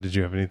Did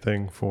you have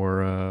anything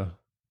for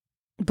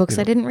Books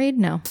I didn't read?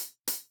 No.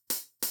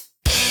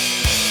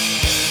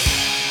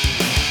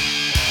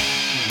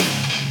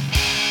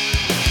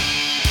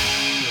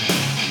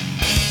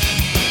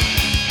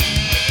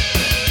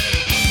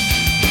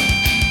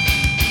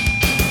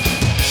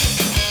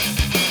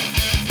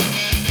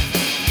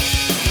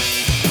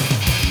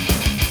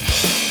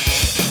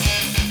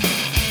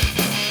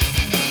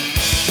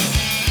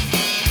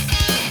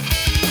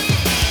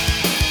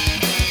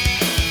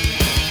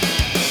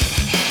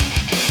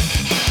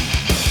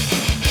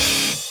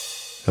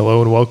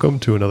 Hello and welcome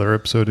to another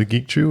episode of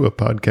Geek Chew, a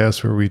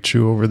podcast where we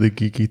chew over the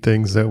geeky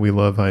things that we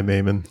love. I'm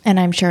Eamon. And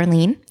I'm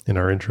Charlene. And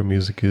our intro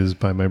music is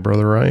by my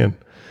brother Ryan.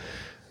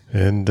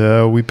 And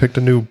we picked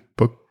a new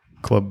book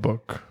club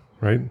book,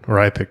 right? Or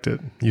I picked it.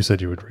 You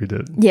said you would read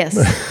it. Yes,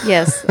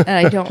 yes.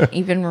 I don't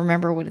even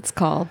remember what it's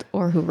called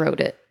or who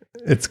wrote it.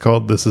 It's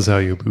called This Is How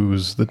You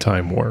Lose the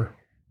Time War.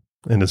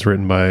 And it's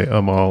written by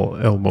Amal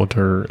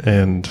El-Motor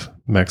and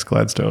Max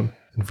Gladstone.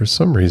 And for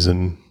some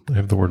reason, I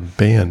have the word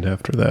band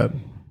after that.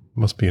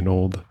 Must be an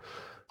old...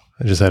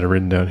 I just had it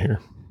written down here.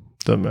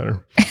 Doesn't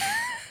matter.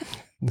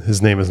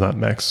 His name is not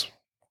Max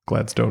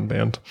Gladstone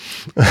Band.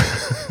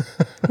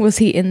 Was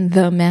he in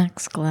the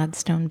Max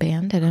Gladstone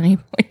Band at any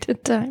point in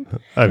time?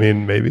 I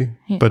mean, maybe,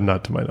 but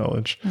not to my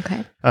knowledge.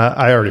 Okay.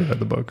 I already read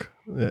the book.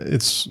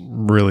 It's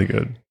really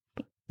good.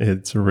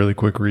 It's a really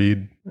quick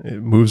read.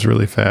 It moves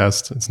really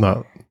fast.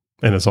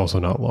 It's also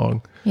not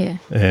long. Yeah.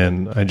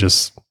 And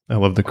I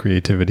love the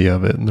creativity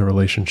of it and the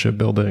relationship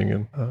building.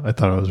 And I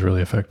thought it was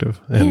really effective.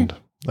 And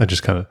I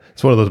just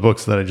it's one of those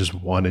books that I just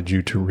wanted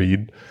you to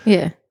read.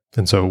 Yeah.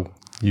 And so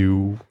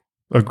you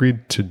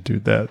agreed to do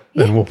that.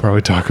 Yeah. And we'll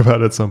probably talk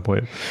about it at some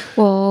point.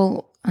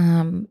 Well,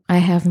 I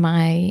have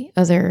my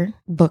other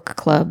book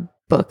club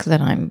book that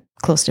I'm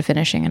close to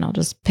finishing, and I'll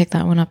just pick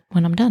that one up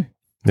when I'm done.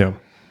 Yeah.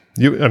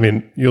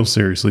 You'll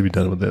seriously be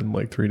done with it in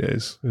like 3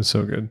 days. It's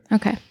so good.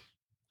 Okay.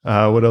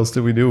 What else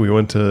did we do? We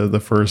went to the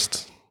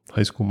first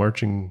high school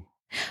marching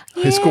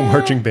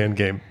band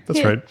game.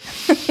 That's right.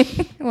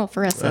 Well,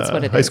 for us, that's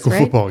what it is. High school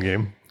right? football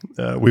game.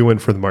 We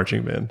went for the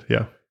marching band.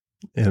 Yeah.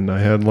 And I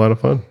had a lot of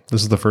fun.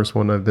 This is the first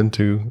one I've been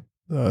to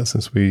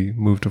since we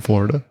moved to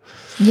Florida.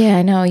 Yeah,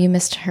 I know. You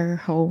missed her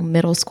whole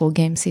middle school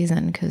game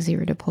season because you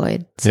were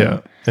deployed. So yeah.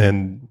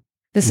 And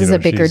this is a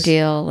bigger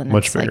deal. And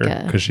much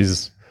bigger because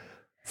she's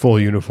full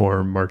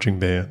uniform marching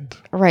band.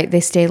 Right.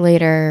 They stay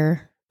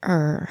later.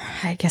 Or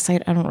I guess I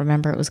don't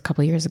remember. It was a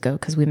couple years ago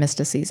because we missed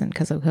a season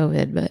because of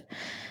COVID. But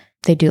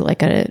they do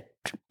like a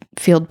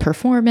field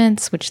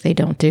performance, which they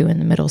don't do in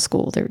the middle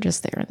school. They're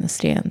just there in the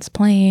stands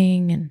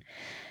playing. And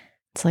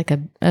it's like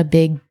a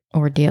big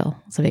ordeal.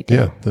 It's a big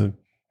deal. Yeah. The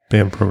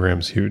band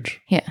program's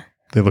huge. Yeah.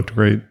 They looked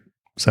great.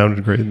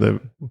 Sounded great.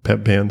 The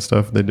pep band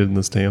stuff they did in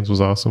the stands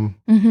was awesome.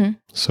 Mm-hmm.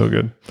 So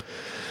good.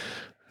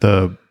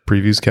 The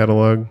previews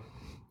catalog,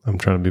 I'm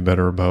trying to be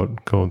better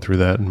about going through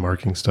that and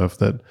marking stuff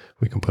that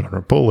we can put on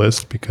our pull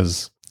list,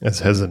 because as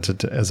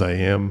hesitant as I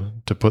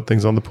am to put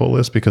things on the pull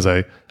list, because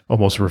I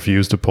almost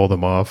refuse to pull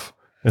them off.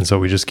 And so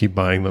we just keep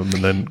buying them.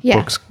 And then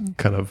books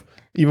kind of,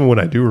 even when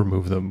I do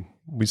remove them,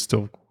 we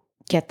still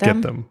get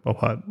them a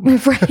lot.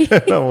 Right.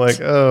 And I'm like,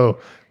 oh,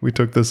 we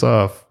took this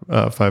off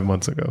 5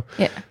 months ago.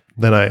 Yeah.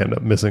 Then I end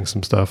up missing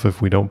some stuff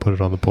if we don't put it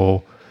on the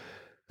pull.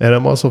 And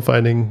I'm also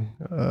finding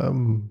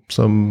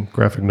some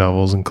graphic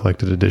novels and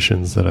collected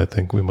editions that I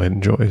think we might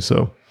enjoy.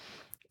 So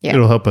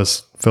it'll help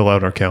us fill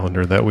out our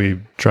calendar that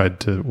we tried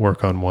to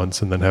work on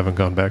once and then haven't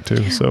gone back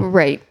to. So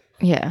right.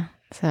 Yeah.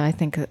 So I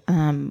think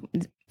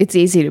it's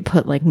easy to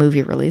put like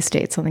movie release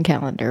dates on the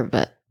calendar,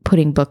 but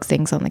putting book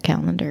things on the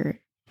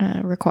calendar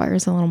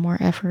requires a little more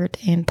effort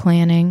and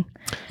planning.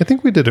 I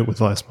think we did it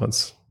with last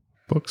month's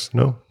books.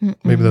 No?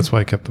 Maybe that's why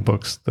I kept the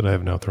books that I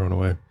have now thrown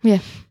away. Yeah.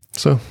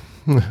 So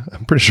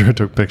I'm pretty sure I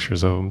took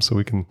pictures of them so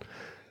we can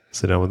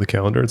sit down with the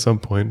calendar at some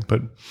point.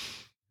 But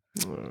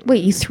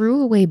wait, you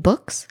threw away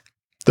books?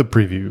 The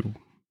preview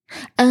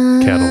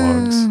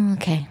catalogs.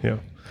 Okay. Yeah.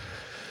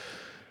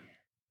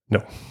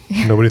 No,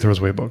 nobody throws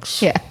away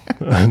books. Yeah.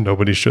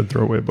 Nobody should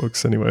throw away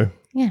books anyway.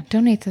 Yeah.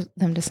 Donate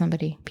them to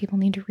somebody. People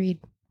need to read.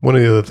 One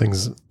of the other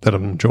things that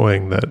I'm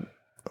enjoying that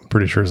I'm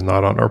pretty sure is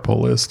not on our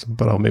pull list,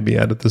 but I'll maybe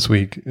add it this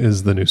week,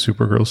 is the new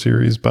Supergirl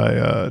series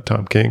by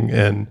Tom King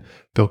and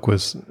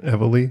Bilquis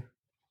Evely.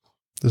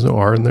 There's no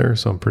R in there,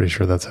 so I'm pretty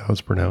sure that's how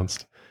it's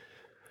pronounced.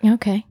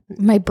 Okay.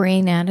 My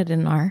brain added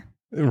an R.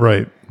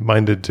 Right.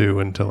 Mine did too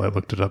until I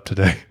looked it up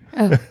today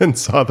and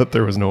saw that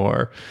there was no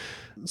R.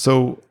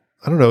 So,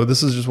 I don't know.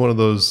 This is just one of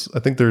those, I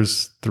think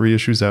there's 3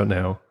 issues out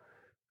now.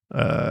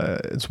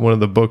 It's one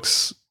of the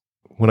books,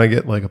 when I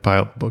get like a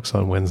pile of books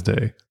on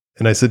Wednesday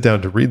and I sit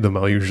down to read them,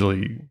 I'll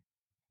usually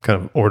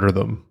kind of order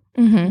them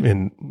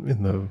in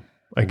the,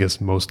 I guess,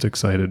 most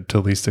excited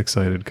to least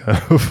excited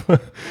kind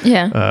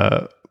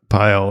of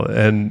pile.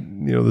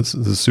 And, you know, this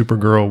is the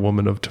Supergirl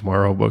Woman of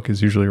Tomorrow book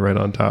is usually right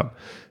on top.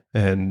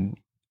 And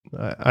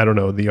I don't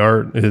know, the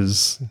art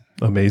is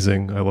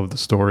amazing. I love the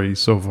story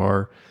so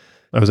far.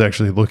 I was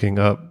actually looking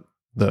up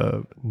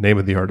the name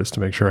of the artist to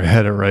make sure I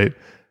had it right.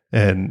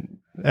 And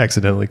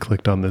accidentally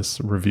clicked on this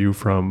review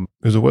from,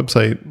 it was a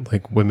website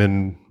like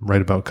Women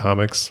Write About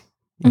Comics.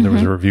 And there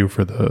was a review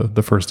for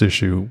the first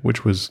issue, which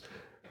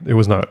it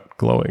was not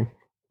glowing,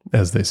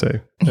 as they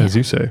say, as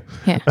you say.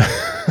 Yeah.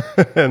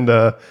 And,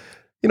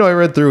 I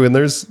read through and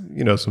there's,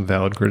 some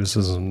valid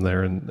criticism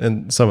there.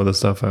 And some of the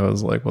stuff I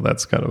was like, well,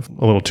 that's kind of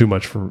a little too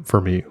much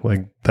for me.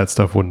 Like that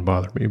stuff wouldn't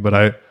bother me.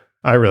 But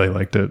I really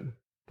liked it.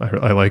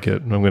 I like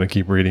it. And I'm going to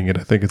keep reading it.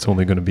 I think it's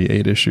only going to be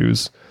 8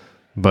 issues.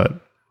 But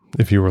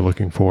if you were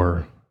looking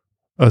for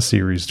a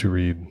series to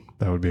read,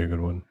 that would be a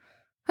good one.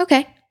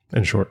 Okay.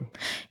 And short.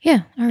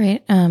 Yeah. All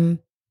right.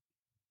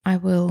 I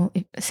will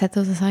set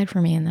those aside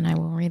for me and then I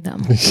will read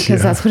them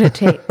because that's what it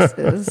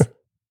takes.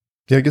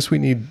 Yeah, I guess we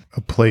need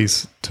a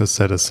place to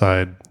set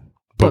aside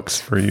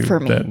books for you for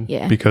me, then.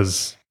 yeah.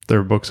 Because there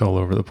are books all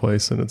over the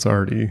place and it's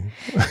already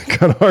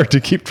kind of hard to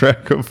keep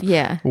track of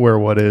where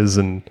what is.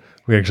 And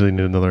we actually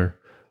need another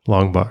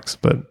long box,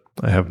 but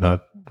I have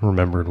not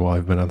remembered while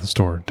I've been at the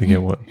store to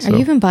get one. So. Are you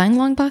even buying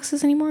long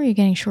boxes anymore or are you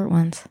getting short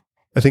ones?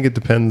 I think it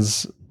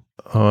depends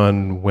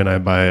on when I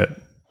buy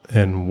it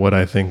and what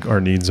I think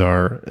our needs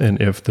are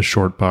and if the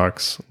short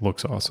box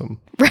looks awesome.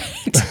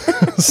 Right.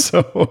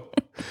 So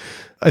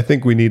I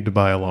think we need to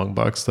buy a long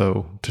box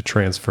though to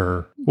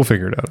transfer. We'll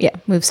figure it out. Yeah,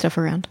 move stuff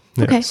around.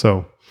 Yeah, okay.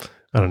 So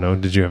I don't know.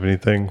 Did you have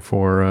anything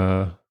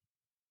for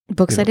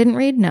books I didn't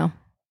read? No.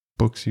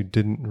 Books you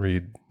didn't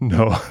read?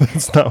 No,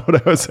 that's not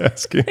what I was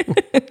asking.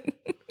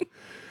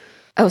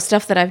 Oh,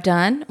 stuff that I've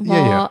done?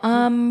 Well,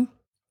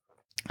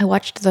 I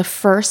watched the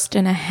first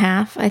and a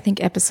half, I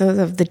think, episodes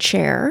of The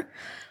Chair.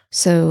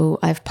 So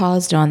I've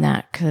paused on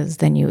that because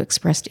then you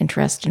expressed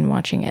interest in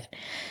watching it.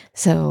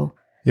 So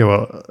yeah,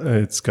 well,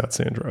 it's got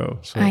Sandra Oh.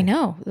 So. I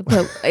know,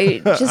 but I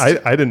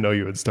didn't know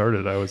you had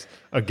started. I was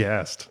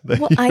aghast.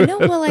 Well, I know.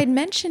 Well, I'd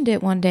mentioned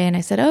it one day, and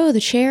I said, "Oh, The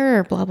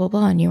Chair," blah blah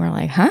blah, and you were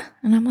like, "Huh?"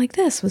 And I'm like,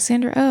 "This was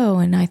Sandra Oh,"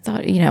 and I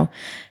thought, and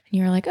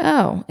you were like,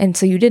 "Oh," and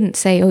so you didn't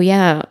say, "Oh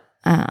yeah,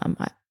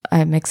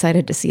 I'm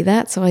excited to see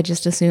that." So I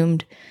just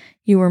assumed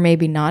you were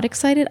maybe not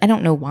excited. I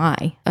don't know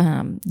why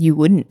you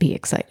wouldn't be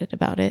excited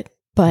about it.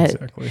 But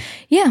exactly.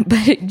 Yeah,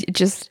 but it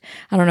just,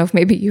 I don't know if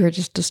maybe you were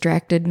just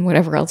distracted and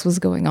whatever else was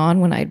going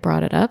on when I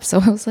brought it up. So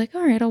I was like,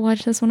 all right, I'll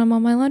watch this when I'm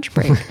on my lunch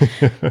break.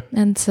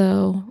 And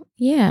so,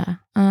 yeah,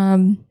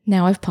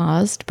 now I've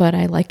paused, but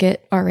I like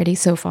it already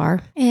so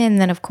far. And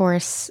then, of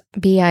course,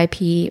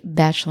 BIP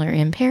Bachelor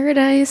in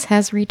Paradise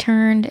has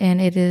returned, and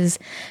it is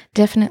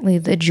definitely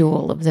the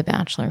jewel of the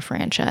Bachelor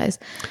franchise.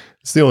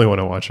 It's the only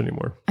one I watch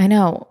anymore. I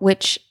know,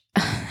 which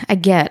I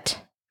get.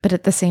 But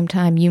at the same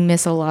time, you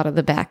miss a lot of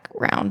the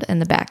background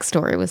and the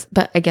backstory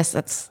but I guess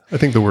that's... I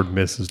think the word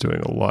miss is doing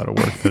a lot of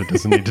work that it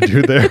doesn't need to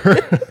do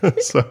there.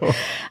 So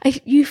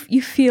you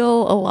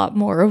feel a lot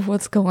more of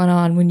what's going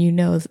on when you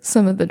know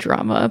some of the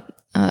drama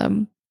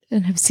and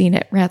have seen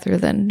it rather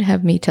than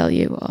have me tell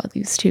you, oh,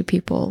 these two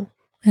people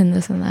and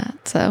this and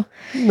that. So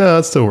no,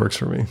 it still works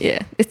for me.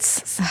 Yeah,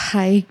 it's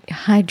high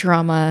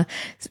drama.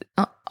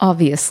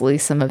 Obviously,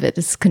 some of it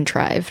is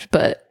contrived,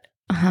 but...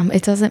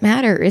 it doesn't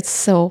matter. It's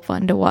so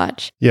fun to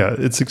watch. Yeah,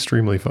 it's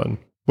extremely fun.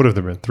 What have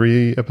there been?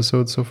 3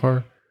 episodes so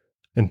far?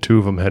 And 2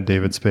 of them had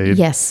David Spade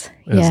as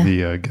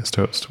the guest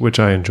host,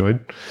 which I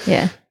enjoyed.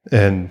 Yeah.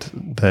 And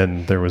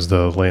then there was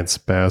the Lance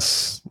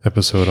Bass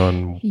episode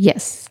on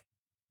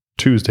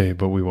Tuesday,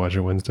 but we watch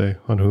it Wednesday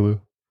on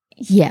Hulu.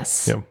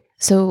 Yes. Yeah.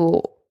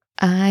 So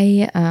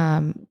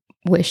I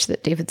wish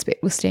that David Spade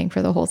was staying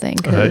for the whole thing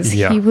because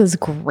he was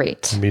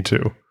great. Me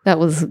too. That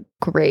was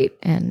great.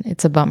 And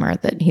it's a bummer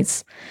that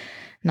he's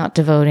not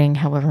devoting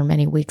however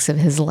many weeks of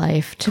his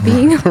life to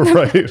being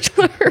right.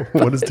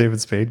 What has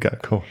David Spade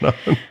got going on?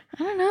 I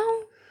don't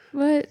know,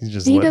 but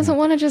he doesn't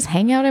want to just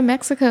hang out in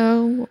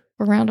Mexico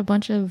around a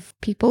bunch of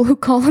people who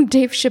call him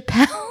Dave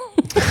Chappelle.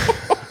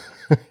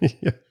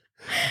 Yeah.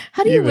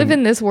 How do you live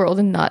in this world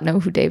and not know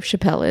who Dave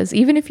Chappelle is,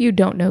 even if you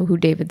don't know who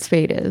David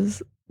Spade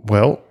is?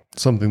 Well,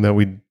 something that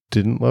we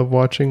didn't love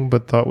watching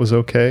but thought was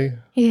okay.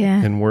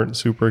 Yeah. And weren't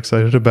super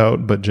excited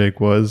about, but Jake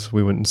was.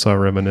 We went and saw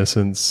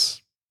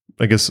Reminiscence,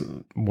 I guess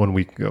 1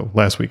 week ago,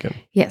 last weekend.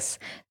 Yes.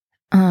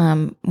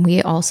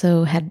 We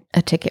also had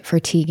a ticket for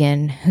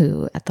Tegan,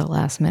 who at the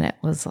last minute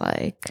was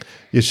like...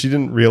 Yeah, she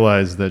didn't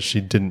realize that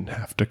she didn't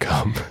have to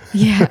come.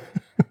 Yeah.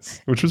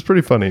 Which was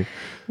pretty funny.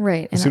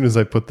 Right. As soon as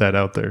I put that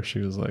out there, she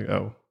was like,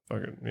 oh,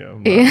 fucking,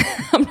 yeah.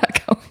 I'm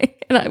not going.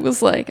 And I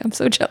was like, I'm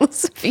so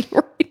jealous of you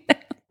right now.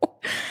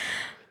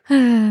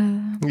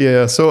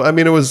 Yeah, so I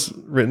mean, it was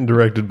written,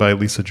 directed by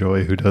Lisa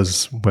Joy, who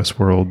does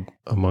Westworld,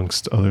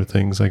 amongst other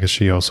things. I guess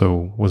she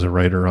also was a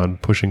writer on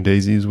Pushing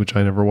Daisies, which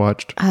I never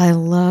watched. I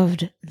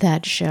loved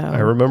that show. I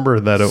remember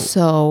that it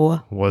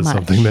was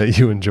something that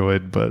you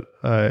enjoyed, but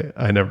I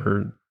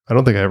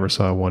don't think I ever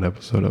saw one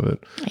episode of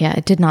it. Yeah,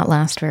 it did not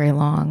last very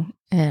long,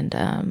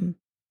 and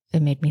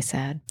it made me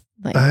sad.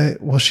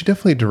 Well, she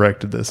definitely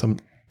directed this.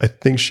 I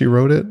think she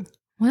wrote it.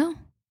 Well.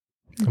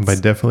 And by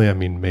definitely, I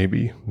mean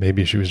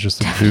maybe she was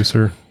just a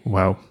producer.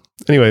 Wow.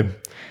 Anyway,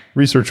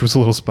 research was a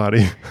little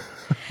spotty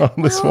on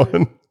this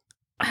one.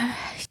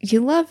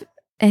 You love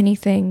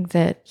anything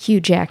that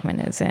Hugh Jackman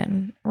is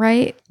in,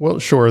 right? Well,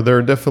 sure. There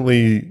are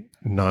definitely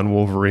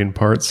non-Wolverine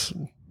parts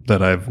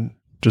that I've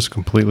just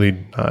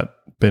completely not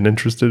been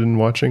interested in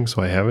watching,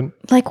 so I haven't.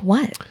 Like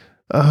what?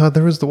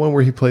 There was the one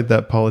where he played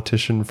that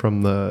politician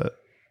from the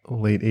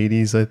late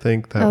 80s, I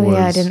think. That was,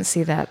 yeah, I didn't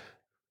see that.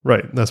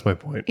 Right, that's my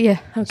point. Yeah,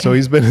 okay. So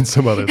he's been in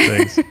some other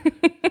things.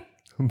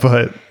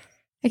 But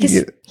I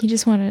guess he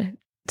just wanted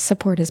to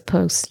support his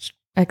post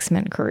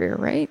X-Men career,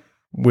 right?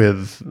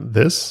 with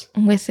this?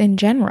 In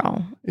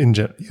general.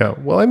 Yeah.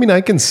 Well, I mean,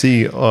 I can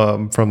see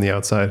from the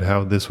outside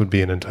how this would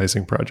be an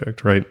enticing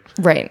project, right?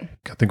 Right.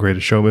 Got the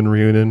Greatest Showman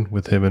reunion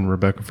with him and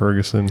Rebecca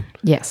Ferguson.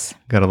 Yes.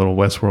 Got a little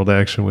Westworld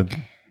action with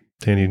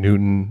Tandy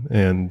Newton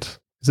and...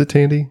 Is it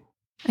Tandy?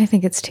 I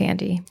think it's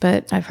Tandy,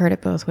 but I've heard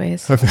it both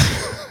ways.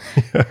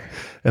 Yeah.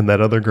 And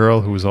that other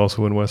girl who was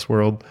also in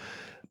Westworld.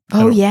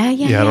 Oh, yeah. I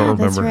don't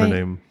remember right. her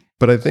name.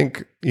 But I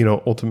think,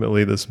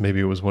 ultimately this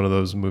maybe was one of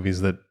those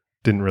movies that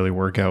didn't really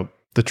work out.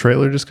 The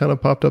trailer just kind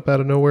of popped up out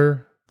of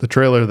nowhere. The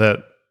trailer that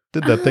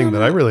did that thing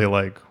that I really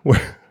like,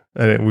 where,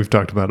 and we've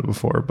talked about it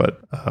before,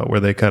 but where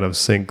they kind of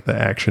sync the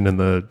action in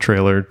the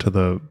trailer to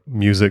the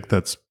music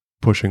that's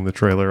pushing the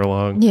trailer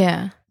along.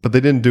 Yeah. But they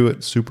didn't do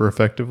it super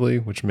effectively,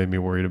 which made me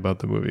worried about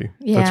the movie.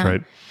 Yeah. That's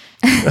right.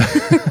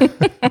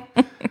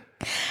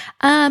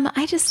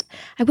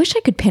 I wish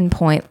I could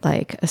pinpoint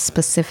like a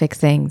specific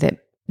thing that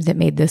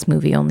made this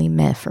movie only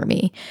meh for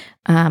me.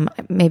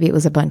 Maybe it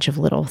was a bunch of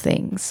little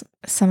things.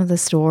 Some of the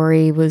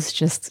story was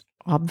just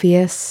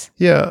obvious.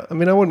 Yeah, I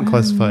mean, I wouldn't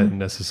classify it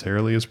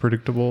necessarily as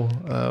predictable.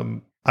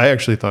 I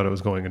actually thought it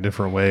was going a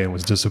different way and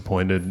was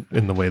disappointed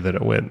in the way that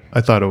it went.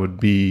 I thought it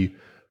would be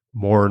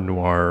more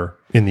noir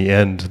in the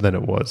end than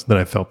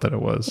I felt that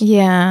it was.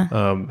 Yeah.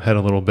 Had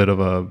a little bit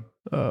of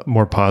a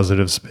more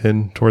positive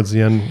spin towards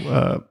the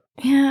end.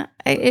 Yeah,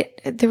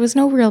 there was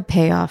no real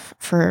payoff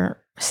for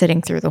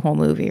sitting through the whole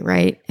movie,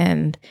 right?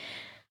 And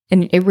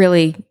it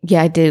really,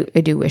 I do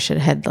wish it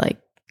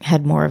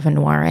had more of a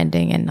noir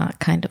ending and not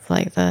kind of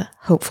like the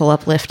hopeful,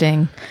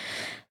 uplifting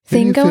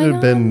thing going on. It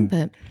had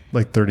been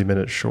like 30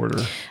 minutes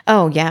shorter.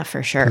 Oh yeah,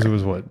 for sure. Because it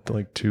was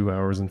like 2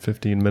 hours and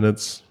 15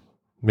 minutes.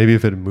 Maybe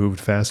if it had moved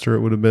faster,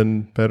 it would have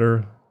been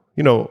better.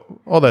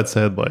 All that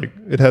said, like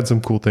it had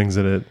some cool things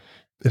in it.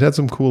 It had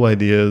some cool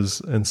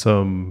ideas and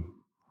some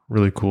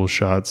really cool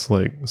shots,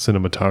 like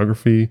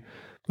cinematography,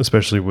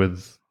 especially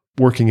with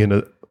working in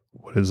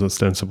what is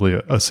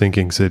ostensibly a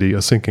sinking city,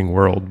 a sinking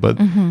world, but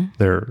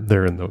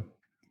they're in the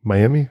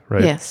Miami,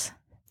 right? Yes.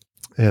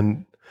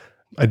 And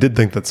I did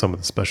think that some of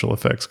the special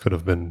effects could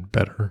have been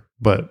better,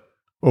 but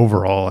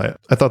overall,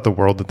 I thought the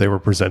world that they were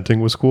presenting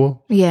was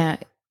cool. Yeah.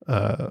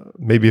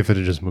 Maybe if it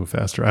had just moved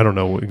faster. I don't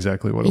know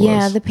exactly what it was.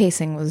 Yeah, the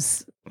pacing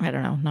was, I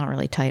don't know, not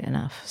really tight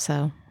enough.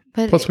 So,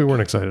 but plus we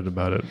weren't excited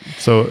about it.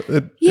 So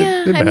it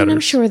matters. I mean, I'm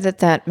sure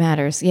that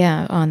matters.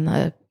 Yeah, on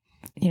the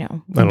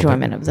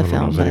enjoyment of the film. I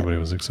don't know if anybody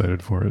was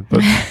excited for it,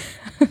 but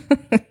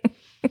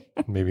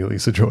maybe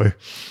Lisa Joy.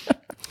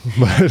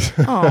 But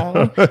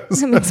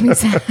that makes me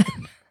sad.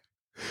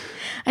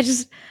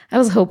 I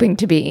was hoping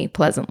to be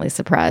pleasantly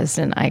surprised,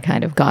 and I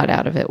kind of got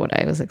out of it what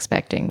I was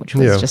expecting, which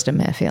was just a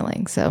meh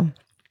feeling. So,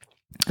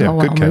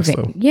 good cast,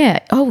 though. Yeah.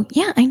 Oh,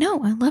 yeah. I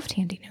know. I love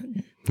Tandy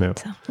Newton. Yeah.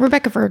 So,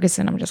 Rebecca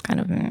Ferguson, I'm just kind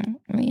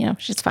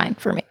of, she's fine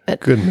for me.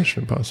 But good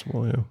Mission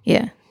Impossible.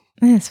 Yeah.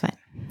 Yeah, it's fine.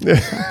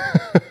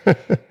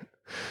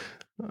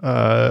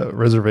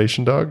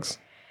 Reservation Dogs.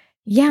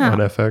 Yeah. On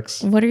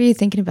FX. What are you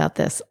thinking about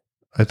this?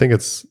 I think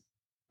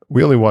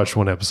we only watched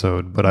one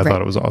episode, but I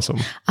thought it was awesome.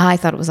 I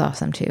thought it was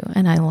awesome too.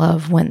 And I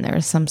love when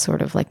there's some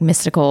sort of like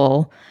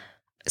mystical,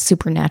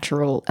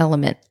 supernatural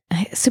element.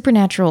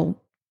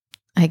 Supernatural,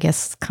 I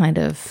guess, kind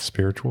of.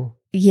 Spiritual?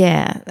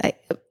 Yeah.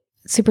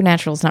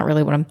 Supernatural is not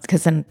really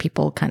because then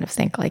people kind of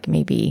think like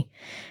maybe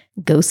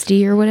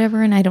ghosty or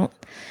whatever. And I don't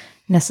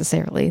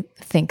necessarily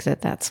think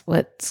that's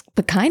but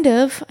kind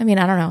of. I mean,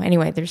 I don't know.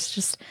 Anyway, there's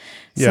just.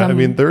 I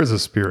mean, there is a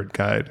spirit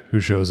guide who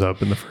shows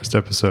up in the first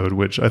episode,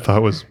 which I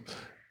thought was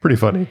pretty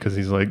funny because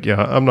he's like,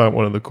 yeah, I'm not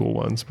one of the cool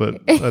ones,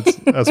 but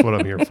that's what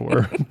I'm here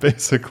for,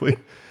 basically.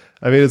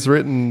 I mean, it's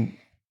written,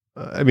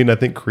 I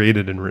think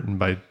created and written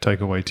by Taika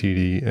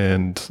Waititi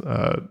and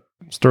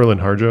Sterling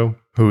Harjo,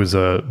 who is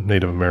a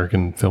Native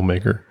American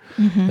filmmaker.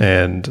 Mm-hmm.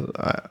 And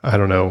I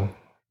don't know,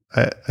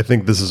 I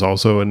think this is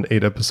also an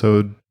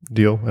 8-episode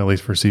deal, at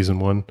least for season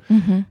 1.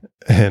 Mm-hmm.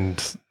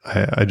 And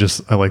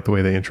I like the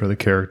way they intro the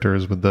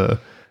characters with the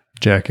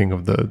jacking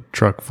of the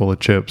truck full of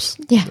chips.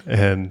 Yeah.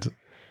 And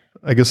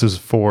I guess there's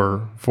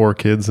four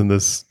kids in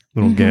this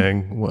little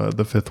gang.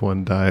 The 5th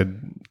one died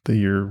the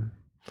year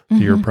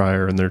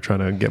prior, and they're trying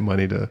to get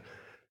money to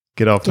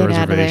get off the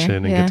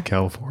reservation and get to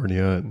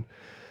California. And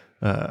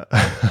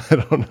I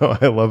don't know.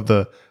 I love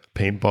the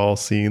paintball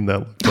scene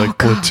that looked like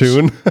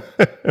Platoon.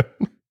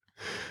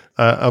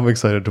 I'm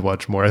excited to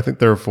watch more. I think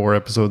there are 4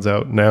 episodes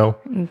out now.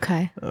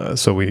 Okay.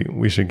 So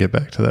we should get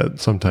back to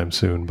that sometime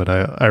soon. But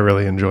I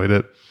really enjoyed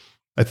it.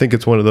 I think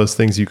it's one of those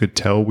things you could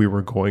tell we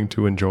were going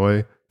to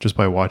enjoy just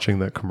by watching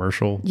that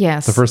commercial.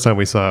 Yes. The first time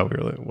we saw it, we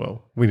were like,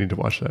 well, we need to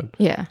watch that.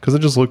 Yeah. Because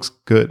it just looks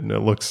good and it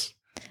looks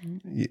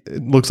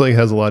It looks like it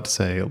has a lot to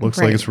say. It looks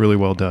like it's really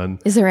well done.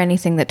 Is there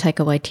anything that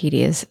Taika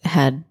Waititi has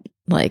had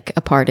like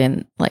a part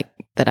in, like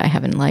that I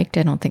haven't liked?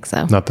 I don't think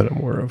so. Not that I'm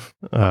aware of.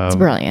 It's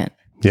brilliant.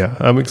 Yeah,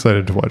 I'm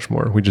excited to watch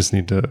more. We just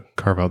need to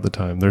carve out the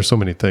time. There's so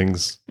many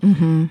things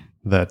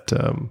that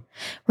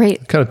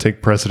kind of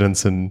take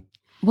precedence. And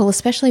well,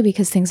 especially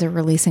because things are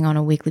releasing on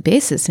a weekly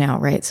basis now,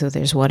 right? So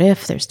there's What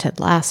If, there's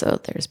Ted Lasso,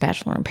 there's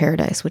Bachelor in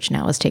Paradise, which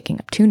now is taking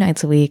up 2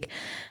 nights a week.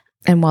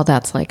 And while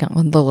that's like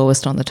on the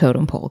lowest on the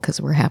totem pole,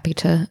 because we're happy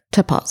to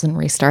pause and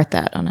restart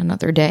that on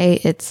another day,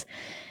 it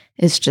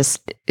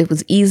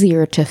was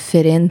easier to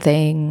fit in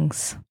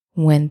things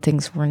when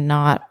things were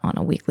not on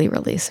a weekly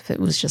release, if it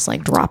was just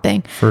like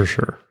dropping. For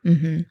sure.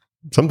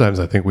 Sometimes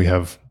I think we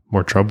have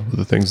more trouble with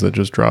the things that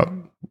just drop.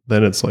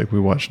 Then it's like we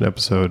watch an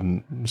episode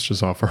and it's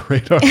just off our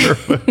radar.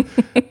 But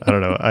I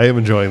don't know. I am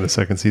enjoying the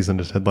second season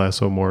of Ted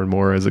Lasso more and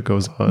more as it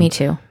goes on. Me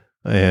too.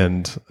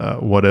 And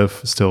What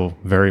If, still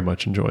very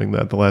much enjoying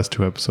that. The last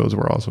 2 episodes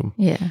were awesome.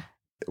 Yeah.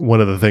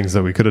 One of the things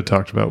that we could have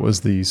talked about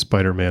was the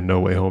Spider-Man No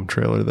Way Home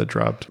trailer that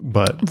dropped.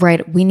 But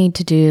right, we need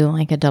to do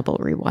like a double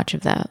rewatch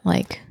of that.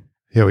 Like,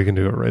 yeah, we can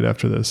do it right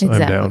after this.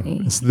 Exactly. I'm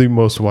down. It's the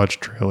most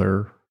watched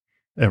trailer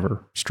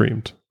ever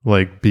streamed.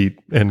 Like beat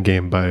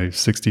Endgame by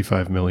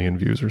 65 million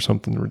views or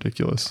something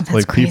ridiculous. That's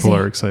like crazy. People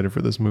are excited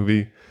for this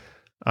movie.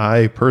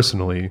 I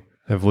personally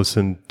have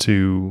listened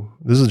to,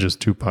 this is just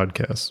 2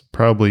 podcasts,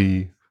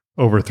 probably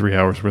over 3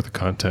 hours worth of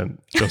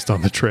content just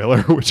on the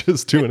trailer, which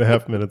is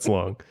 2.5 minutes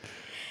long.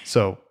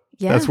 So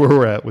that's where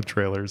we're at with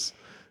trailers.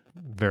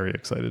 Very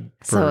excited.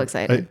 So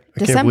excited. I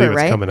December, can't believe it's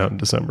right? coming out in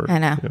December. I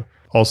know.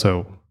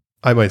 Also,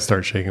 I might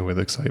start shaking with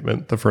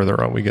excitement the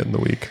further on we get in the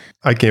week.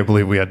 I can't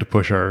believe we had to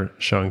push our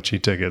Shang-Chi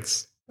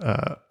tickets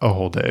a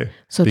whole day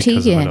so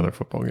because Tegan of another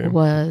football game.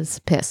 Was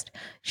pissed.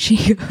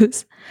 She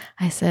goes,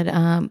 I said,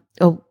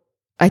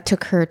 I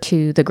took her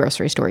to the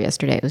grocery store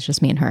yesterday. It was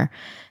just me and her.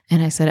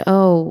 And I said,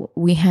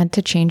 we had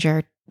to change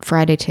our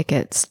Friday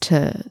tickets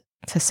to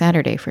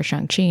Saturday for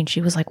Shang-Chi. And she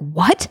was like,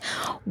 what?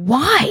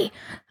 Why?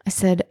 I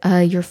said,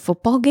 your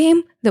football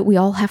game that we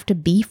all have to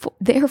be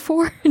there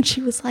for? And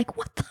she was like,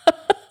 what the?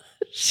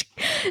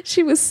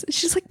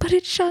 She's like, but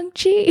it's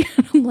Shang-Chi.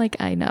 And I'm like,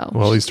 I know.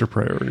 Well, at least her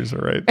priorities are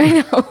right.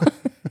 I know.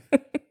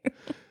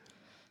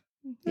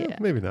 Yeah,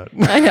 maybe not.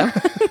 I know.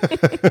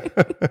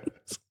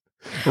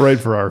 Right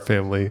for our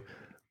family,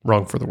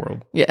 wrong for the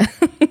world. Yeah.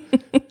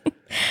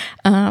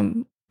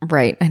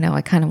 Right. I know.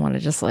 I kind of want to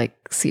just like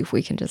see if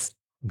we can just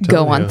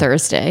go on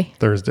Thursday.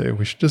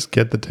 We should just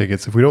get the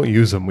tickets. If we don't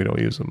use them, we don't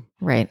use them.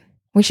 Right.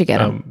 We should get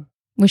them.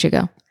 We should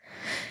go.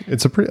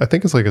 It's I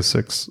think it's like a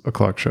 6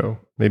 o'clock show,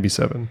 maybe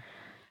 7.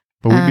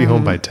 But we'd be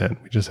home by 10.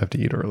 We just have to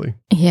eat early.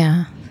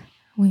 Yeah.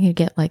 We could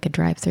get like a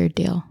drive-through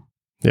deal.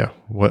 Yeah.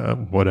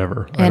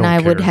 Whatever. And I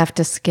would have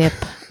to skip.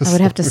 I would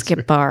have to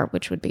skip bar,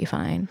 which would be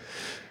fine.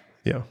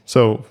 Yeah.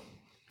 So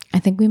I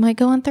think we might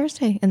go on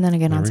Thursday and then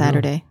again on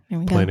Saturday. There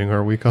we go. Planning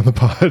our week on the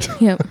pod.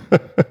 Yep.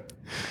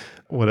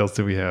 What else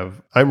do we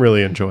have? I'm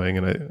really enjoying,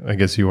 and I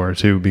guess you are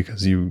too,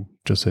 because you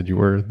just said you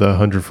were the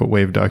 100-Foot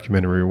Wave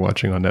documentary you're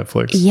watching on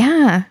Netflix.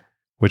 Yeah.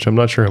 Which I'm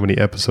not sure how many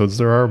episodes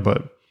there are,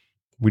 but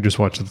we just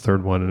watched the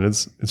 3rd one, and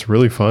it's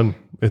really fun.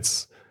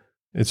 It's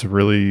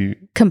really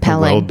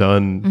compelling, well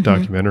done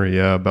documentary,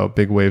 about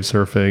big wave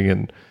surfing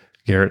and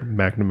Garrett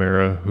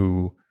McNamara,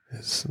 who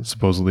has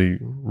supposedly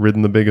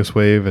ridden the biggest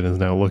wave and is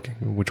now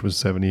looking, which was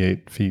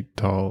 78 feet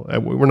tall.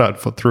 We're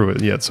not through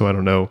it yet, so I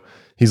don't know.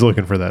 He's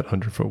looking for that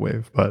 100-foot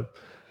wave, but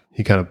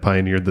he kind of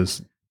pioneered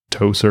this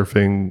tow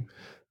surfing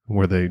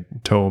where they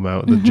tow them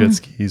out in the jet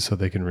skis so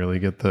they can really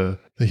get the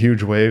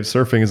huge waves.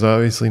 Surfing is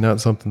obviously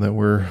not something that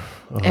we're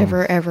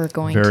ever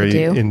going to do.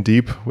 Very in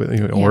deep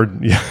with, or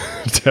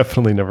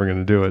definitely never going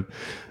to do it.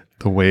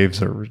 The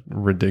waves are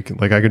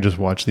ridiculous. Like I could just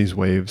watch these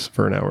waves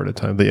for an hour at a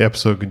time. The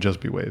episode could just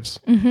be waves.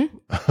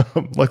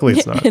 Luckily,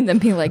 it's not. And then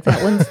be like,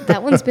 that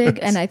one's big,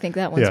 and I think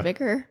that one's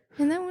bigger,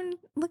 and that one.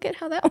 Look at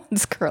how that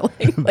one's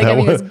curling. Like I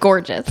think it's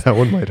gorgeous. That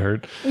one might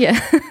hurt. Yeah.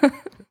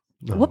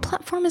 What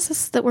platform is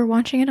this that we're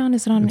watching it on?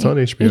 Is it on? It's on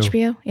HBO.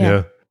 HBO.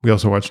 Yeah. We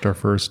also watched our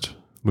first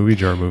movie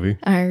jar movie.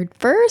 Our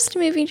first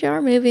movie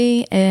jar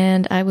movie,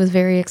 and I was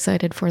very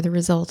excited for the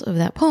result of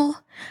that poll.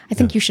 I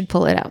think you should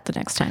pull it out the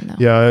next time, though.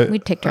 Yeah,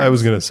 we'd take turns. I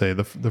was going to say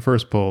the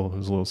first poll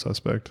was a little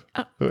suspect.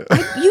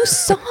 You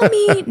saw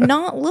me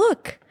not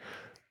look.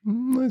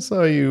 I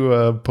saw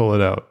you pull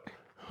it out.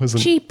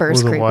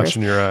 Jeepers wasn't creepers.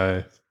 Watching your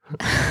eye.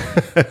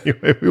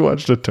 Anyway, we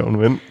watched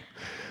Atonement,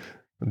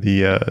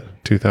 the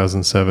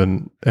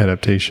 2007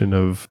 adaptation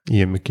of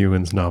Ian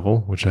McEwan's novel,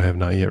 which I have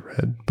not yet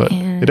read, but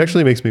it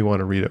actually makes me want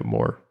to read it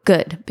more.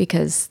 Good,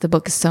 because the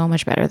book is so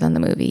much better than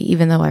the movie,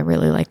 even though I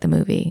really like the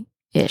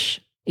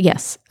movie-ish.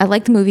 Yes, I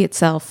like the movie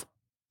itself.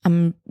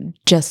 I'm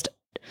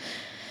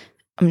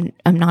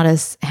not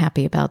as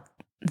happy about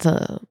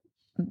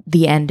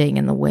the ending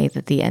and the way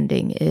that the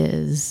ending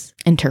is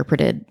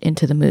interpreted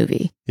into the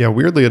movie. Yeah,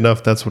 weirdly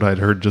enough, that's what I'd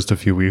heard just a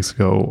few weeks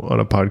ago on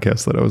a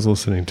podcast that I was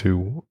listening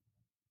to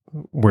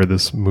where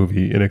this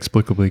movie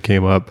inexplicably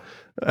came up.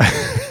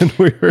 And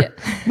we were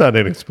not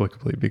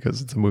inexplicably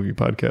because it's a movie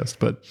podcast,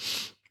 but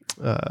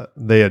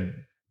they had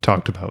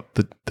talked about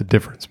the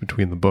difference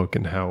between the book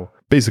and how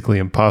basically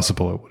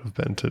impossible it would have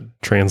been to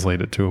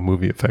translate it to a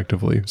movie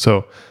effectively.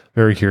 So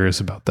very curious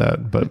about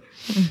that. But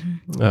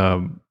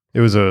it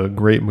was a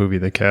great movie.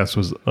 The cast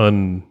was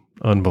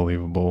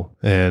unbelievable,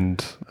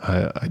 and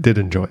I did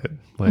enjoy it.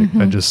 Like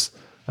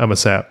I'm a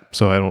sap,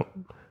 so I don't,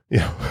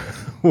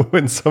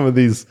 when some of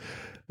these,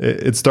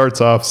 it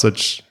starts off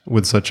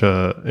with such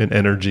an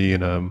energy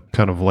and a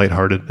kind of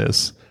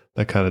lightheartedness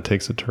that kind of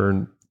takes a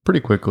turn pretty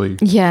quickly.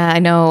 Yeah, I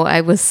know. I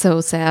was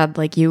so sad.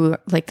 Like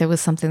there was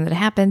something that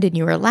happened and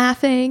you were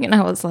laughing, and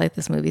I was like,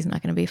 this movie's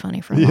not going to be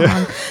funny for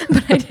long.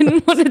 But I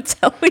didn't want to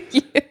tell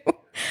you.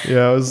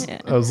 Yeah,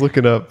 I was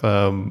looking up,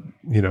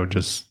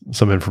 just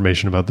some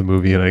information about the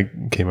movie, and I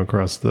came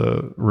across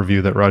the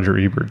review that Roger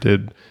Ebert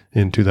did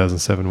in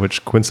 2007,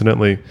 which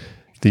coincidentally,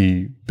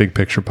 the Big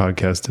Picture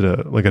podcast did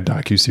a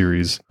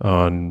docuseries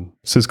on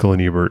Siskel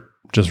and Ebert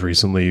just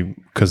recently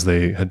because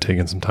they had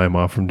taken some time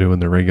off from doing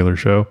their regular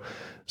show.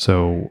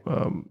 So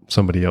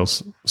somebody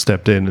else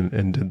stepped in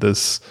and did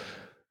this.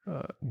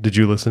 Did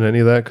you listen to any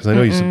of that? Because I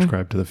know you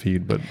subscribe to the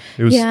feed, but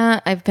it was... Yeah,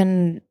 I've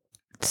been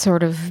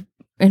sort of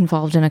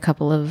involved in a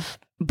couple of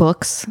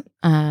books,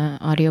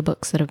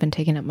 audiobooks that have been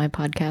taking up my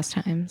podcast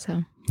time.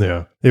 So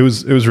yeah, it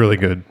was really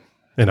good.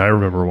 And I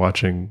remember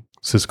watching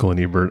Siskel and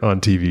Ebert on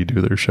TV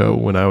do their show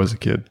when I was a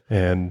kid.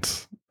 And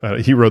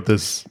he wrote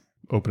this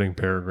opening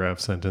paragraph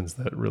sentence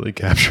that really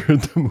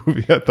captured the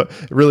movie. I thought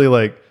it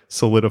really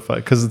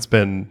solidified, because it's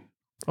been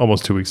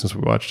almost 2 weeks since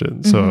we watched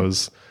it. So I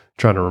was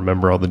trying to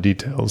remember all the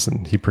details,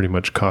 and he pretty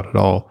much caught it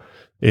all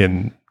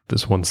in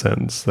this one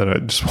sentence that I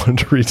just wanted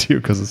to read to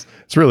you because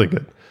it's really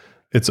good.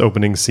 Its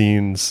opening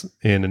scenes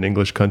in an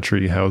English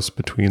country house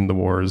between the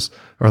wars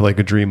are like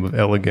a dream of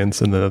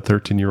elegance, and then a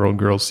 13-year-old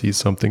girl sees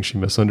something she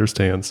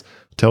misunderstands,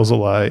 tells a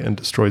lie, and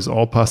destroys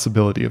all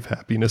possibility of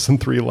happiness in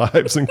 3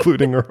 lives,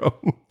 including her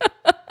own.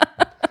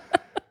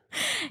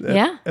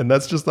 Yeah. And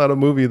that's just not a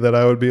movie that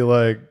I would be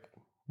like,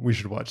 we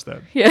should watch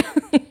that. Yeah.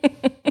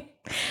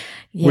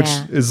 Which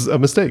is a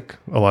mistake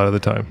a lot of the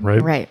time,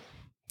 right? Right.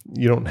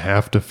 You don't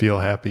have to feel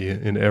happy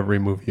in every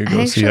movie you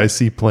go see. I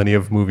see plenty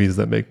of movies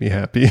that make me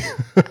happy.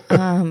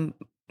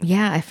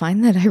 Yeah, I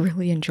find that I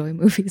really enjoy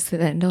movies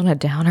that end on a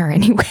downer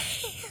anyway.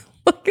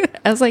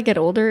 As I get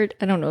older,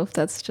 I don't know if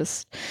that's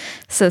just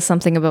says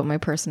something about my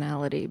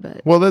personality,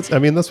 but... Well, that's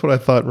what I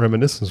thought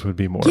Reminiscence would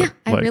be more. Yeah,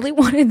 I really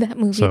wanted that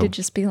movie to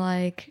just be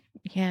like,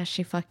 yeah,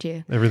 she fucked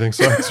you. Everything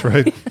sucks,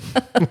 right?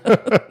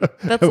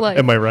 That's life.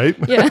 Am I right?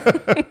 Yeah.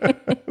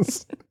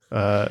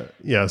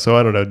 Yeah, so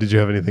I don't know. Did you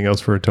have anything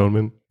else for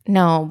Atonement?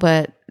 No,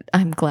 but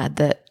I'm glad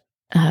that,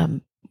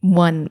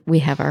 one, we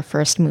have our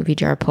first movie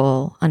jar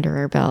poll under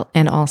our belt,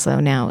 and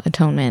also now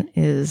Atonement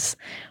is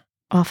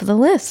off of the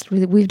list.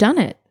 We've done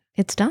it.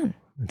 It's done.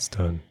 It's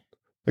done.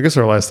 I guess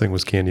our last thing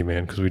was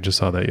Candyman because we just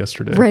saw that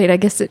yesterday. Right. I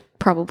guess it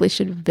probably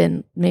should have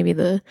been maybe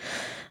the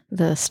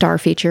star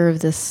feature of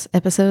this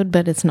episode,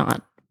 but it's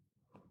not.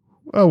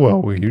 Oh,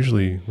 well, we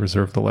usually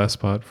reserve the last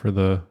spot for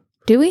the...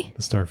 Do we?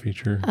 The star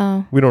feature.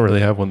 Oh. We don't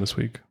really have one this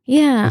week.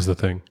 Yeah. Is the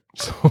thing.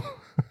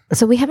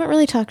 So we haven't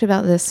really talked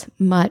about this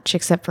much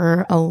except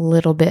for a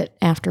little bit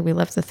after we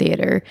left the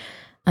theater,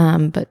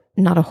 but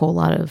not a whole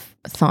lot of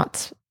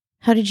thoughts.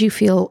 How did you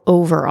feel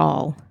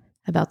overall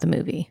about the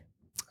movie?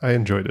 I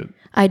enjoyed it.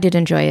 I did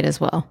enjoy it as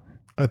well.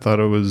 I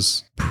thought it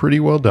was pretty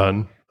well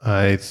done.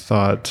 I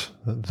thought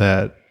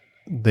that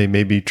they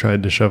maybe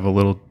tried to shove a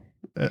little...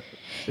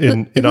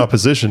 In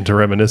opposition to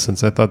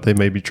Reminiscence, I thought they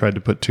maybe tried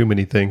to put too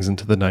many things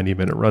into the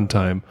 90-minute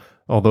runtime,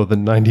 although the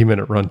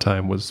 90-minute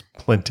runtime was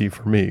plenty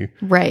for me.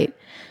 Right.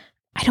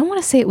 I don't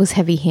want to say it was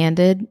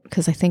heavy-handed,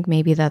 because I think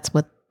maybe that's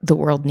what the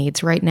world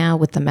needs right now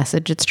with the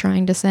message it's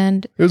trying to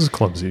send. It was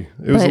clumsy.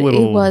 It was a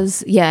little...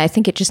 I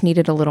think it just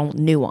needed a little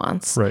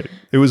nuance. Right.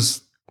 It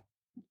was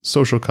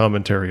social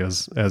commentary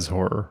as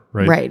horror,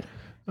 right? Right.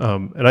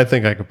 And I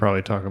think I could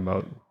probably talk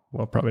about...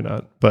 Well, probably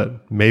not,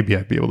 but maybe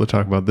I'd be able to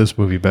talk about this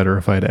movie better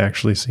if I'd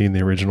actually seen the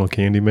original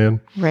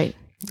Candyman. Right.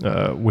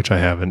 Which I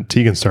haven't.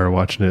 Tegan started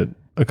watching it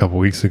a couple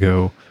weeks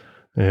ago,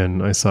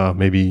 and I saw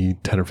maybe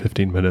 10 or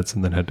 15 minutes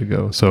and then had to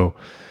go. So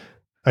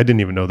I didn't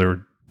even know there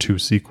were 2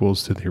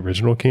 sequels to the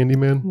original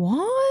Candyman.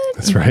 What?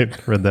 That's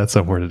right. Read that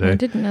somewhere today. I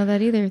didn't know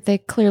that either. They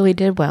clearly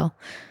did well.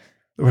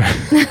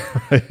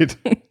 Right.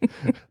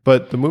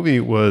 But the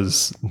movie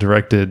was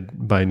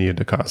directed by Nia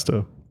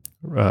DaCosta.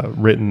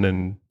 Written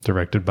and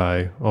directed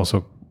by,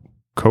 also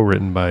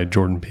co-written by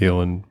Jordan Peele,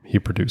 and he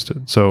produced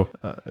it. So,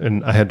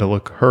 and I had to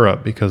look her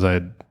up because I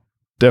had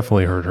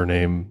definitely heard her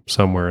name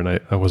somewhere, and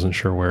I wasn't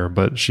sure where,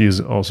 but she's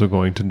also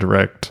going to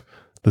direct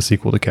the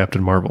sequel to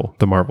Captain Marvel,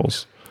 The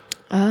Marvels.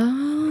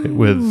 Oh.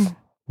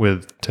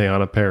 With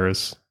Teyonah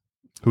Parris,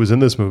 who was in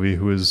this movie,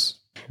 who is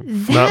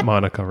not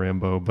Monica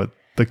Rambeau, but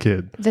the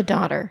kid. The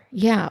daughter.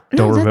 Yeah. I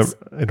don't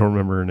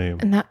remember her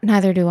name.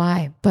 Neither do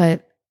I,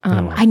 but...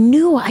 I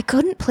knew I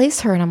couldn't place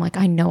her, and I'm like,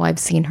 I know I've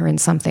seen her in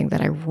something that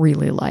I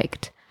really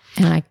liked,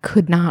 and I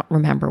could not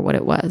remember what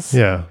it was.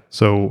 Yeah.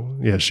 So,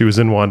 yeah, she was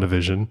in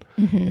WandaVision,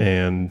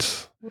 and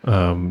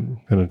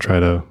Gonna try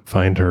to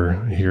find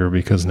her here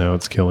because now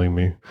it's killing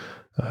me.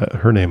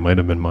 Her name might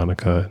have been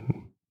Monica.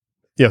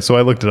 Yeah, so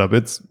I looked it up.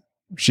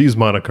 She's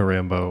Monica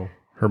Rambeau.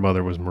 Her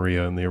mother was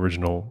Maria in the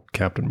original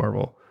Captain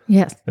Marvel.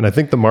 Yes. And I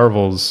think the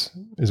Marvels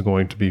is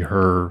going to be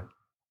her,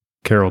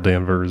 Carol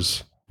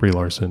Danvers, Brie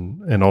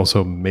Larson, and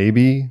also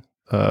maybe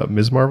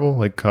Ms. Marvel,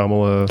 like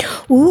Kamala.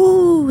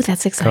 Ooh,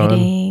 that's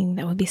exciting.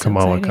 That would be so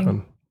Kamala exciting.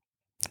 Khan.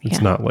 It's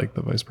Yeah. not like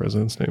the vice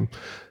president's name.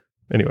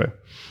 Anyway,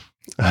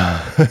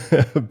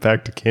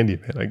 back to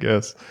Candyman, I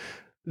guess.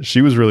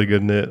 She was really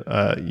good in it.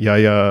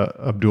 Yahya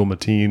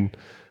Abdul-Mateen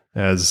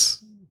as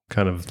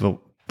kind of the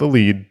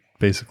lead,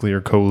 basically,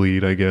 or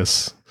co-lead, I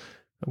guess,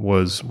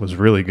 was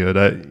really good.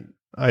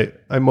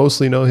 I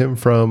mostly know him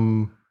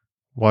from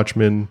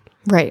Watchmen,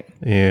 Right.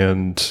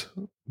 and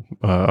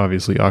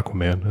obviously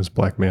Aquaman as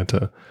Black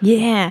Manta.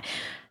 Yeah.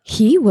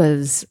 He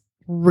was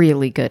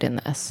really good in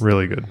this.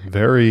 Really good.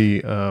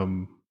 Very,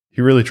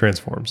 he really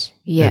transforms.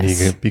 Yes.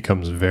 And he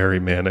becomes very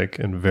manic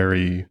and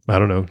very, I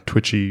don't know,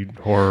 twitchy,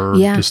 horror,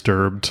 Yeah.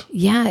 disturbed.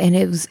 Yeah. And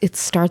it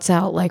starts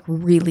out like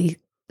really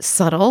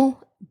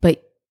subtle,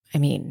 but I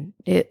mean,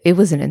 it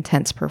was an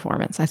intense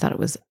performance. I thought it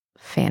was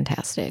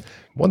fantastic.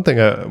 One thing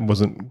I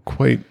wasn't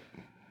quite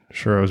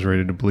sure I was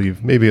ready to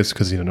believe, maybe it's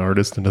because he's an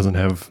artist and doesn't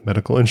have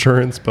medical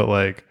insurance, but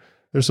like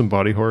there's some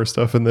body horror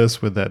stuff in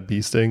this with that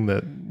bee sting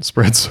that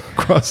spreads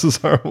across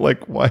his arm.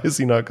 Like, why has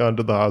he not gone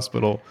to the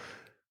hospital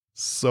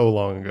so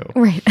long ago?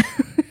 Right.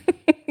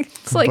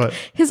 It's like But-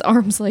 his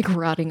arm's like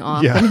rotting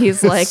off, Yeah, and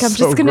he's like, I'm it's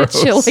so just going to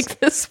chill gross. like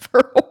this for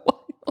a while.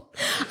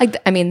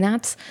 I mean,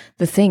 that's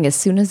the thing. As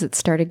soon as it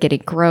started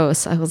getting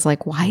gross, I was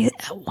like, why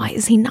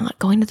is he not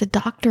going to the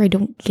doctor? I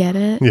don't get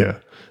it. Yeah.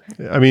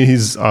 I mean,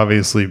 he's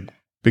obviously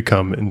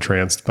become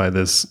entranced by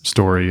this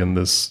story and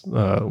this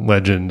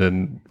legend,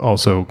 and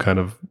also kind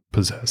of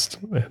possessed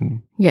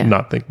and Yeah.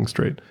 not thinking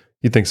straight.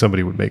 You'd think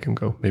somebody would make him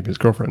go, maybe his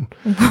girlfriend.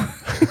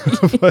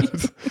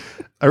 But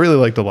I really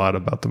liked a lot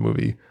about the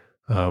movie.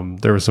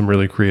 There were some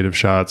really creative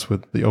shots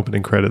with the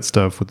opening credit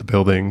stuff with the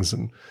buildings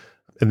and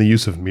the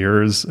use of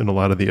mirrors in a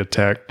lot of the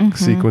attack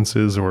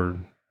sequences, or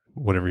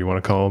whatever you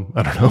want to call them.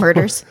 I don't know.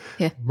 Murders.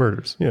 Yeah.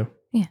 Murders. Yeah.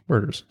 Yeah.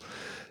 Murders.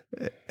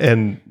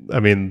 And I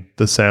mean,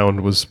 the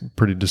sound was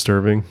pretty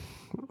disturbing.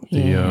 The,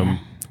 Yeah.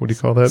 what do you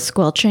call that?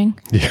 Squelching.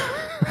 Yeah.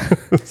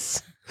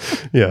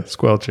 Yeah.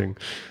 Squelching.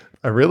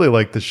 I really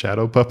like the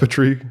shadow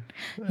puppetry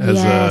as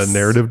Yes. a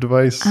narrative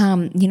device.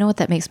 You know what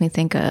that makes me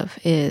think of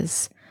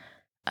is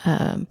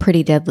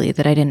Pretty Deadly,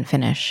 that I didn't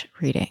finish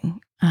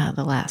reading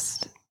the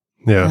last.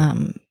 Yeah.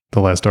 The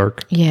last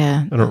arc.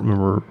 Yeah. I don't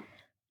remember.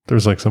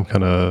 There's like some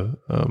kind of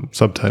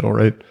subtitle,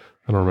 right?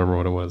 I don't remember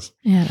what it was.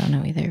 Yeah, I don't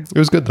know either. It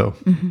was good though.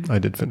 Mhm. I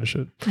did finish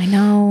it. I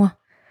know.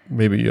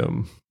 Maybe I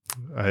don't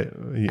I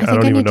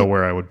even need know to-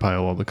 where I would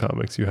pile all the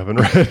comics you haven't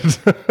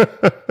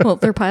read. Well,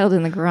 they're piled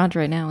in the garage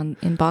right now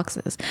in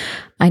boxes.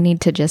 I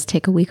need to just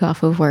take a week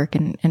off of work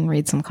and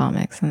read some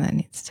comics, and that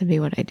needs to be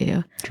what I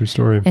do. True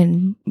story.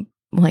 And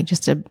like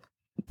just a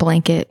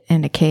blanket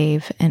and a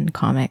cave and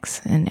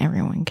comics, and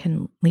everyone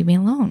can leave me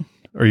alone.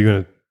 Are you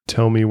going to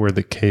tell me where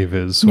the cave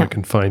is so No. I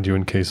can find you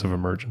in case of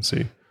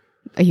emergency?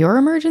 Your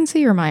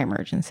emergency or my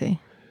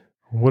emergency?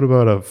 What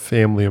about a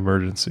family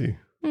emergency?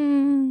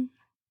 Mm.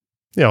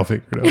 Yeah, I'll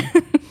figure it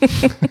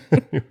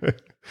out.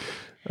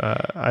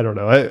 I don't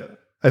know.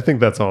 I think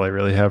that's all I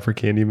really have for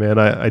Candyman.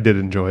 I did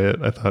enjoy it.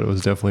 I thought it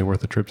was definitely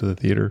worth a trip to the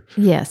theater.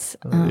 Yes.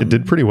 It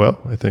did pretty well,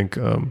 I think,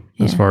 as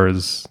yeah. far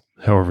as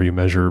however you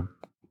measure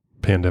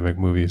pandemic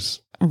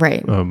movies.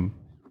 Right.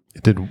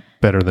 It did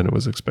better than it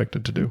was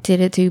expected to do. Did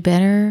it do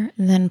better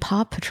than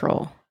Paw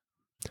Patrol?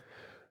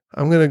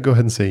 I'm going to go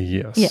ahead and say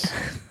yes. Yeah.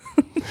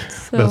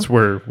 So That's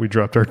where we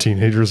dropped our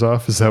teenagers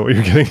off. Is that what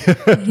you're getting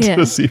at? Yeah.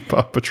 To see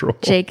Paw Patrol?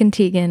 Jake and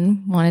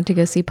Tegan wanted to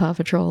go see Paw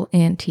Patrol,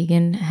 and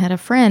Tegan had a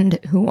friend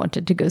who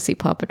wanted to go see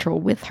Paw Patrol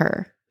with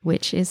her,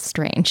 which is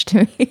strange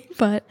to me.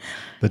 But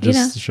That you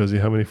just shows you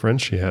how many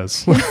friends she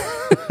has.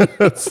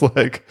 It's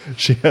like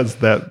she has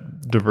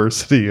that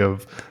diversity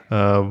of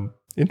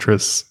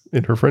interests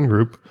in her friend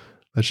group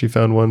that she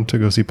found one to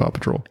go see Paw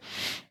Patrol.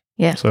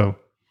 yeah, So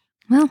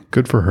well,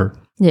 good for her.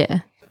 yeah,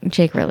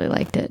 Jake really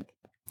liked it.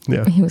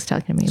 Yeah. He was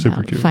talking to me Super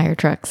about cute. fire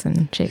trucks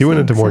and chasing. He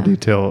went into more so-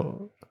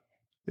 detail.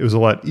 It was a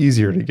lot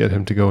easier to get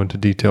him to go into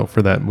detail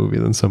for that movie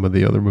than some of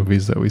the other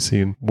movies that we've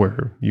seen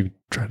where you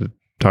try to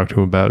talk to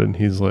him about it and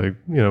he's like,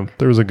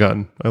 there was a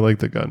gun. I like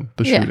the gun,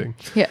 the Yeah. shooting.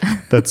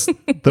 Yeah, That's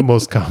the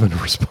most common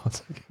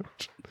response I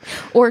get.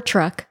 or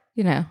truck,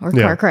 or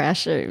Yeah. car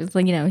crash. It was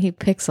like he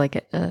picks like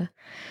a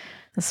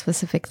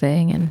specific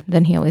thing, and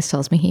then he always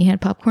tells me he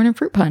had popcorn and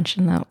fruit punch,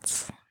 and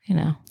that's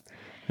Yeah.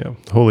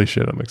 Holy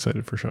shit. I'm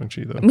excited for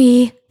Shang-Chi though.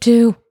 me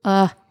too.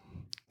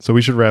 So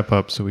we should wrap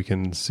up so we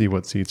can see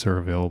what seats are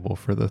available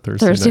for the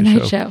Thursday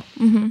night show.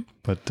 Mm-hmm.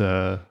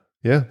 But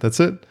yeah, that's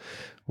it.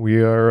 We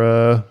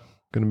are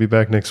going to be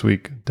back next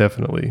week,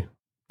 definitely.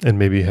 And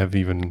maybe have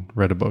even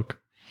read a book.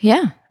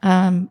 Yeah,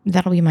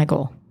 that'll be my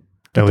goal.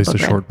 At least a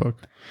book read. short book.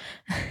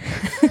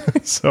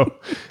 So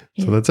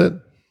that's it.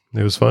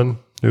 It was fun.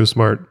 It was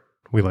smart.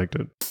 We liked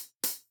it.